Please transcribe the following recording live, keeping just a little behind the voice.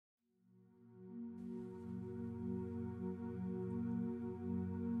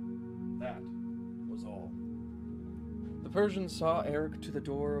Persian saw Eric to the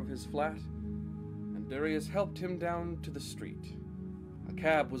door of his flat, and Darius helped him down to the street. A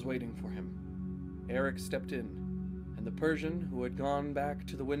cab was waiting for him. Eric stepped in, and the Persian, who had gone back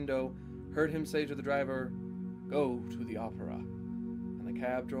to the window, heard him say to the driver, "Go to the opera," and the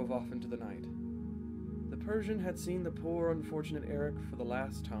cab drove off into the night. The Persian had seen the poor unfortunate Eric for the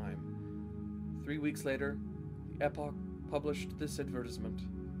last time. 3 weeks later, the Epoch published this advertisement: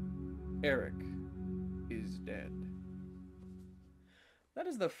 "Eric is dead." That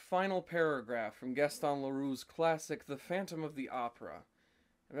is the final paragraph from Gaston Leroux's classic The Phantom of the Opera.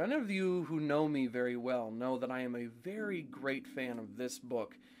 And any of you who know me very well know that I am a very great fan of this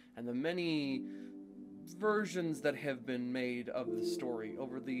book and the many versions that have been made of the story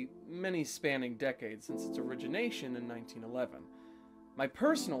over the many spanning decades since its origination in 1911. My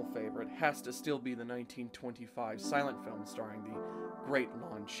personal favorite has to still be the 1925 silent film starring the great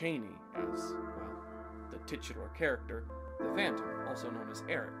Lon Chaney as, well, the titular character, the Phantom, also known as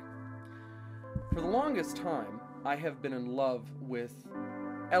Eric. For the longest time, I have been in love with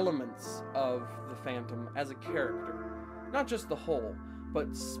elements of the Phantom as a character. Not just the whole,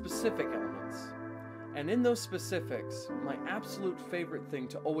 but specific elements. And in those specifics, my absolute favorite thing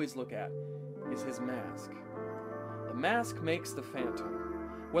to always look at is his mask. The mask makes the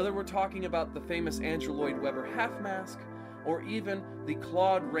Phantom. Whether we're talking about the famous Andrew Lloyd Webber half mask, or even the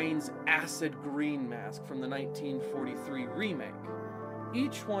Claude Rains acid green mask from the 1943 remake.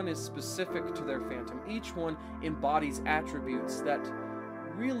 Each one is specific to their Phantom. Each one embodies attributes that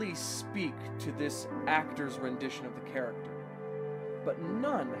really speak to this actor's rendition of the character. But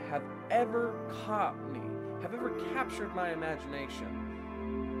none have ever caught me, have ever captured my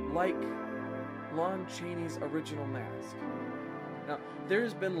imagination like Lon Chaney's original mask. Now,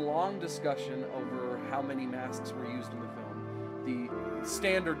 there's been long discussion over how many masks were used in the film. The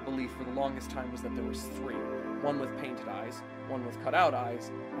standard belief for the longest time was that there was 3. One with painted eyes, one with cut out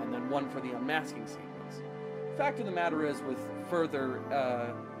eyes, and then one for the unmasking sequence. Fact of the matter is, with further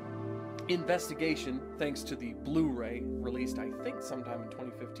investigation, thanks to the Blu-ray released I think sometime in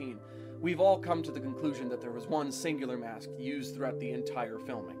 2015, we've all come to the conclusion that there was one singular mask used throughout the entire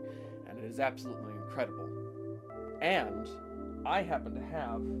filming, and it is absolutely incredible. And I happen to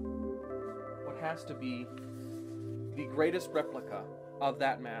have what has to be the greatest replica of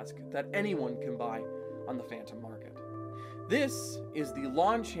that mask that anyone can buy on the Phantom market. This is the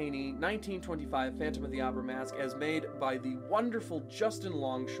Lon Chaney 1925 Phantom of the Opera mask as made by the wonderful Justin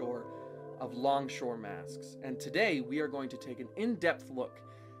Longshore of LongshoreMasks. And today we are going to take an in-depth look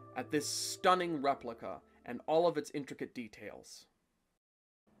at this stunning replica and all of its intricate details.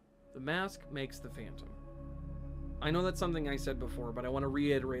 The mask makes the Phantom. I know that's something I said before, but I want to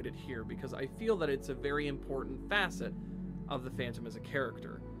reiterate it here because I feel that it's a very important facet of the Phantom as a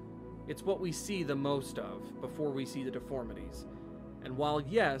character. It's what we see the most of before we see the deformities. And while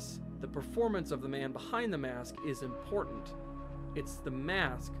yes, the performance of the man behind the mask is important, it's the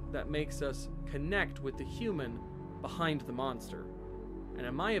mask that makes us connect with the human behind the monster. And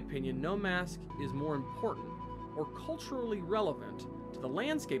in my opinion, no mask is more important or culturally relevant to the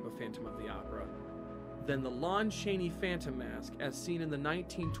landscape of Phantom of the Opera than the Lon Chaney Phantom mask as seen in the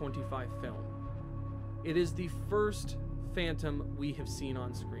 1925 film. It is the first Phantom we have seen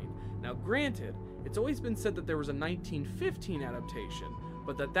on screen. Now granted, it's always been said that there was a 1915 adaptation,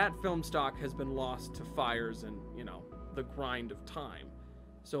 but that film stock has been lost to fires and, the grind of time.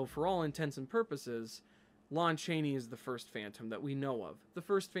 So for all intents and purposes, Lon Chaney is the first Phantom that we know of, the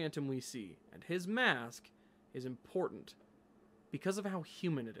first Phantom we see, and his mask is important because of how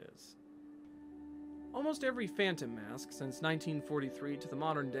human it is. Almost every Phantom mask since 1943 to the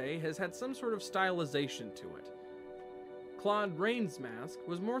modern day has had some sort of stylization to it. Claude Rains' mask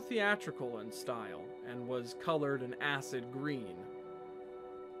was more theatrical in style and was colored an acid green.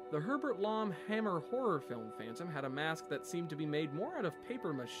 The Herbert Lom Hammer horror film Phantom had a mask that seemed to be made more out of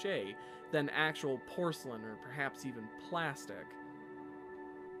paper mache than actual porcelain or perhaps even plastic.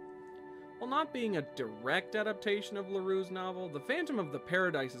 While not being a direct adaptation of Leroux's novel, the Phantom of the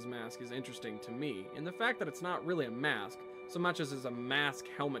Paradise's mask is interesting to me in the fact that it's not really a mask so much as is a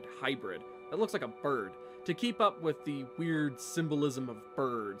mask-helmet hybrid that looks like a bird to keep up with the weird symbolism of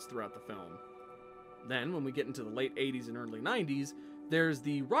birds throughout the film. Then, when we get into the late 80s and early 90s, there's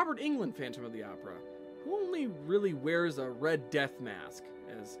the Robert Englund Phantom of the Opera, who only really wears a Red Death mask,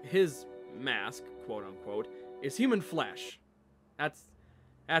 as his mask, quote-unquote, is human flesh.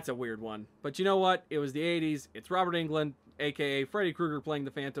 That's a weird one. But you know what? It was the 80s, it's Robert Englund, aka Freddy Krueger playing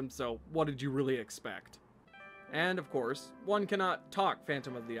the Phantom, so what did you really expect? And, of course, one cannot talk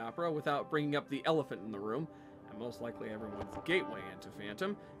Phantom of the Opera without bringing up the elephant in the room, and most likely everyone's gateway into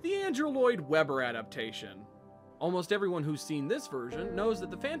Phantom, the Andrew Lloyd Webber adaptation. Almost everyone who's seen this version knows that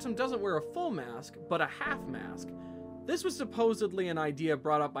the Phantom doesn't wear a full mask, but a half mask. This was supposedly an idea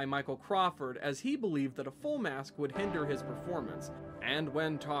brought up by Michael Crawford, as he believed that a full mask would hinder his performance. And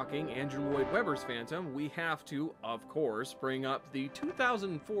when talking Andrew Lloyd Webber's Phantom, we have to, of course, bring up the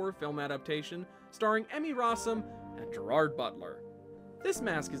 2004 film adaptation starring Emmy Rossum and Gerard Butler. This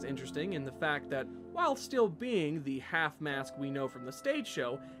mask is interesting in the fact that, while still being the half mask we know from the stage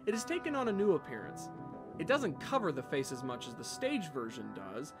show, it has taken on a new appearance. It doesn't cover the face as much as the stage version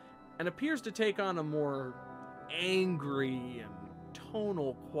does, and appears to take on a more angry and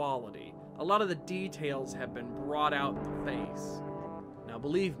tonal quality. A lot of the details have been brought out in the face. Now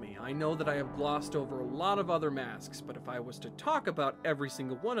believe me, I know that I have glossed over a lot of other masks, but if I was to talk about every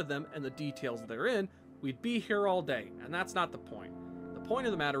single one of them and the details therein, we'd be here all day, and that's not the point. The point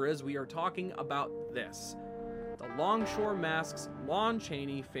of the matter is we are talking about this. The LongshoreMasks Lon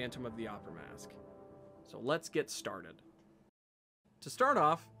Chaney Phantom of the Opera mask. So let's get started. To start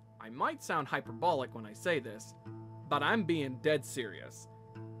off, I might sound hyperbolic when I say this, but I'm being dead serious.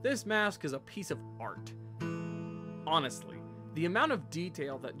 This mask is a piece of art. Honestly, the amount of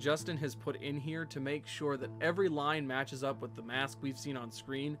detail that Justin has put in here to make sure that every line matches up with the mask we've seen on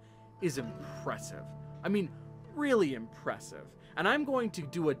screen is impressive. I mean, really impressive. And I'm going to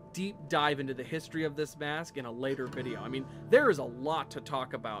do a deep dive into the history of this mask in a later video. I mean, there is a lot to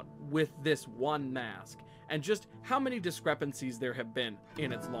talk about with this one mask, and just how many discrepancies there have been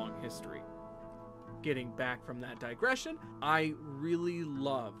in its long history. Getting back from that digression, I really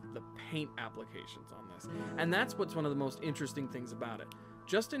love the paint applications on this, and that's what's one of the most interesting things about it.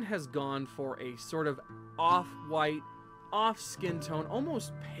 Justin has gone for a sort of off-white, off-skin tone,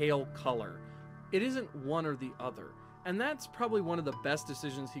 almost pale color. It isn't one or the other, and that's probably one of the best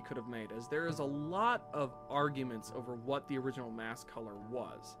decisions he could have made, as there is a lot of arguments over what the original mask color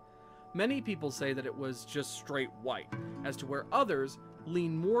was. Many people say that it was just straight white, as to where others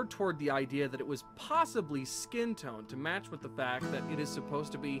lean more toward the idea that it was possibly skin tone to match with the fact that it is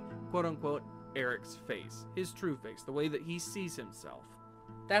supposed to be, quote-unquote, Eric's face, his true face, the way that he sees himself.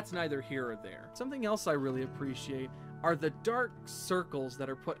 That's neither here or there. Something else I really appreciate are the dark circles that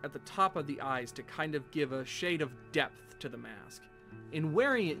are put at the top of the eyes to kind of give a shade of depth to the mask. In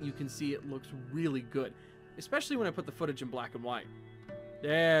wearing it, you can see it looks really good, especially when I put the footage in black and white.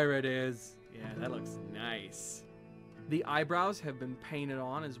 There it is. Yeah, that looks nice. The eyebrows have been painted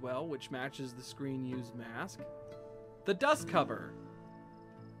on as well, which matches the screen-used mask. The dust cover.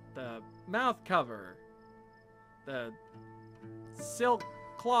 The mouth cover. The silk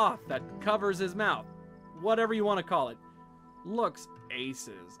cloth that covers his mouth. Whatever you want to call it. Looks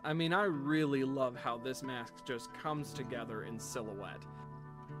aces. I mean, I really love how this mask just comes together in silhouette.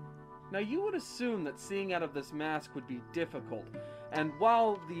 Now, you would assume that seeing out of this mask would be difficult, and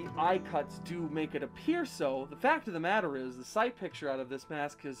while the eye cuts do make it appear so, the fact of the matter is the sight picture out of this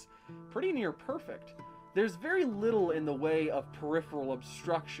mask is pretty near perfect. There's very little in the way of peripheral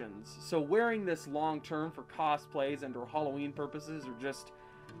obstructions, so wearing this long-term for cosplays and or Halloween purposes, or just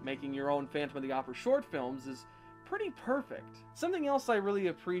making your own Phantom of the Opera short films, is pretty perfect. Something else I really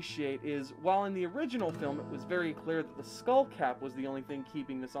appreciate is, while in the original film it was very clear that the skull cap was the only thing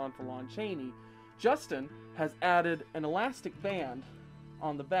keeping this on for Lon Chaney, Justin has added an elastic band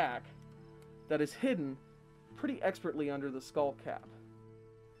on the back that is hidden pretty expertly under the skull cap.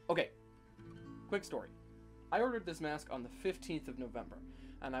 Okay, quick story. I ordered this mask on the 15th of November,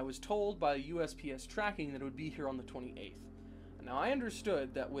 and I was told by USPS tracking that it would be here on the 28th. Now, I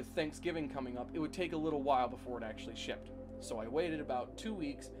understood that with Thanksgiving coming up, it would take a little while before it actually shipped. So I waited about 2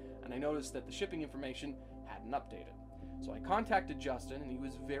 weeks, and I noticed that the shipping information hadn't updated. So I contacted Justin, and he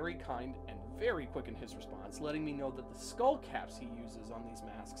was very kind and very quick in his response, letting me know that the skull caps he uses on these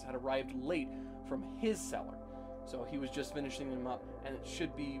masks had arrived late from his seller. So he was just finishing them up, and it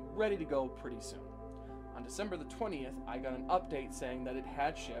should be ready to go pretty soon. On December the 20th, I got an update saying that it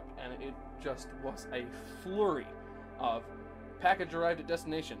had shipped, and it just was a flurry of package arrived at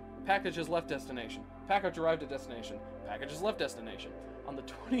destination, package has left destination, package arrived at destination, package has left destination. On the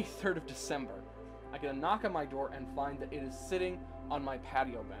 23rd of December, I get a knock on my door and find that it is sitting on my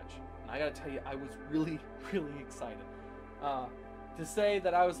patio bench. And I gotta tell you, I was really, really excited. To say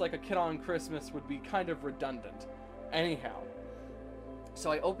that I was like a kid on Christmas would be kind of redundant. Anyhow,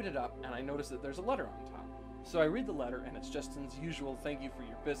 so I open it up and I notice that there's a letter on top. So I read the letter and it's Justin's usual thank you for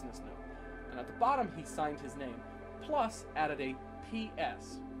your business note. And at the bottom he signed his name, plus added a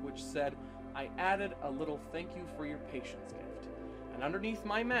PS, which said, I added a little thank you for your patience gift. And underneath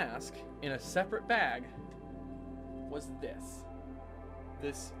my mask, in a separate bag, was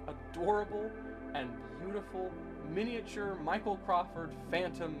this adorable and beautiful miniature Michael Crawford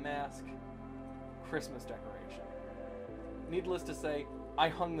Phantom mask Christmas decoration. Needless to say, I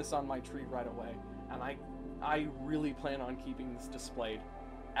hung this on my tree right away, and I really plan on keeping this displayed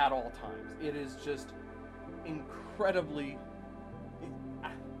at all times. It is just incredibly...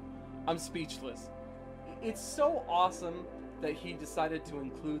 I'm speechless. It's so awesome that he decided to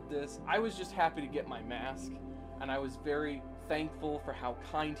include this. I was just happy to get my mask, and I was very thankful for how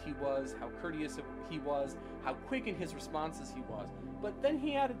kind he was, how courteous he was, how quick in his responses he was. But then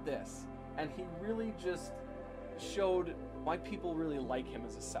he added this, and he really just showed why people really like him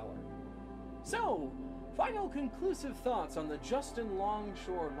as a seller. So, final conclusive thoughts on the Justin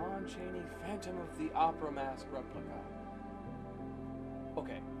Longshore Lon Chaney Phantom of the Opera mask replica.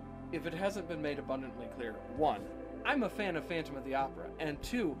 Okay, if it hasn't been made abundantly clear, 1, I'm a fan of Phantom of the Opera, and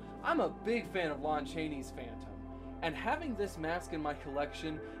 2, I'm a big fan of Lon Chaney's Phantom. And having this mask in my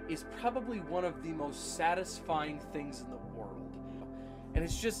collection is probably one of the most satisfying things in the world. And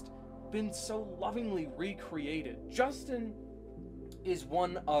it's just been so lovingly recreated. Justin is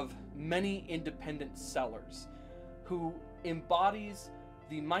one of many independent sellers who embodies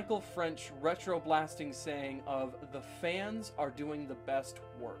the Michael French retro blasting saying of "the fans are doing the best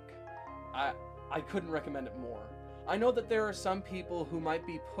work." I couldn't recommend it more. I know that there are some people who might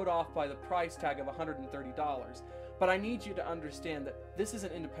be put off by the price tag of $130, but I need you to understand that this is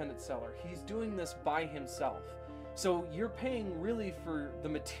an independent seller. He's doing this by himself. So you're paying really for the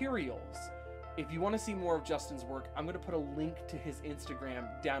materials. If you want to see more of Justin's work, I'm going to put a link to his Instagram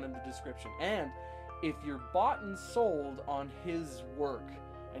down in the description. And if you're bought and sold on his work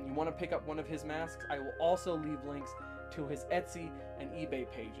and you want to pick up one of his masks, I will also leave links to his Etsy and eBay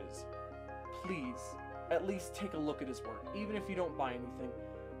pages. Please, at least take a look at his work. Even if you don't buy anything,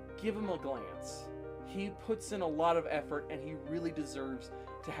 give him a glance. He puts in a lot of effort, and he really deserves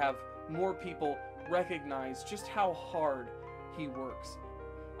to have more people recognize just how hard he works.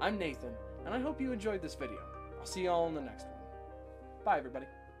 I'm Nathan, and I hope you enjoyed this video. I'll see you all in the next one. Bye, everybody.